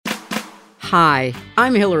Hi,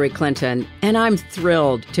 I'm Hillary Clinton, and I'm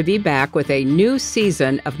thrilled to be back with a new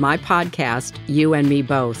season of my podcast, You and Me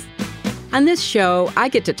Both. On this show, I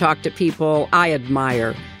get to talk to people I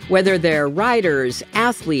admire, whether they're writers,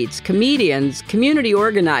 athletes, comedians, community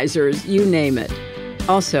organizers, you name it.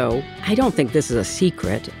 Also, I don't think this is a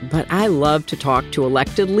secret, but I love to talk to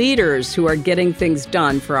elected leaders who are getting things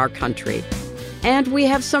done for our country. And we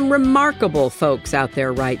have some remarkable folks out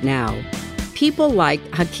there right now. People like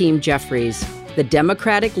Hakeem Jeffries, the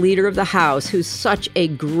Democratic leader of the House, who's such a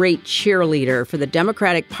great cheerleader for the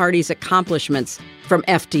Democratic Party's accomplishments from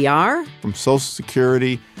FDR, from Social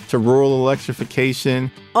Security to rural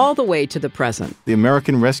electrification, all the way to the present. The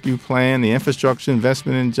American Rescue Plan, the Infrastructure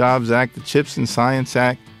Investment and Jobs Act, the CHIPS and Science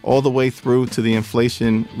Act, all the way through to the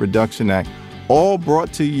Inflation Reduction Act, all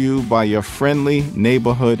brought to you by your friendly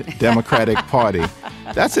neighborhood Democratic Party.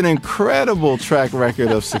 That's an incredible track record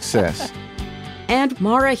of success. And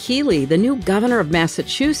Maura Healey, the new governor of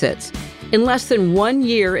Massachusetts. In less than 1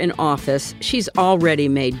 year in office, she's already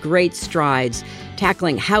made great strides,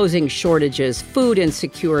 tackling housing shortages, food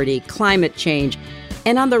insecurity, climate change.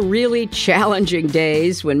 And on the really challenging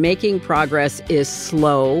days when making progress is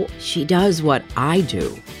slow, she does what I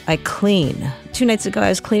do. I clean. 2 nights ago, I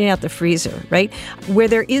was cleaning out the freezer, right? Where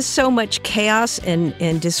there is so much chaos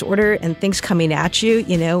and disorder and things coming at you,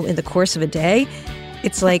 in the course of a day.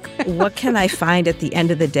 It's like, what can I find at the end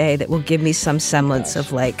of the day that will give me some semblance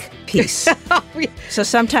of, peace? So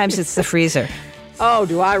sometimes it's the freezer. Oh,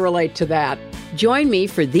 do I relate to that? Join me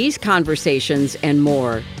for these conversations and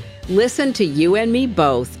more. Listen to You and Me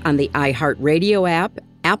Both on the iHeartRadio app,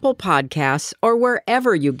 Apple Podcasts, or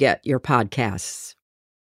wherever you get your podcasts.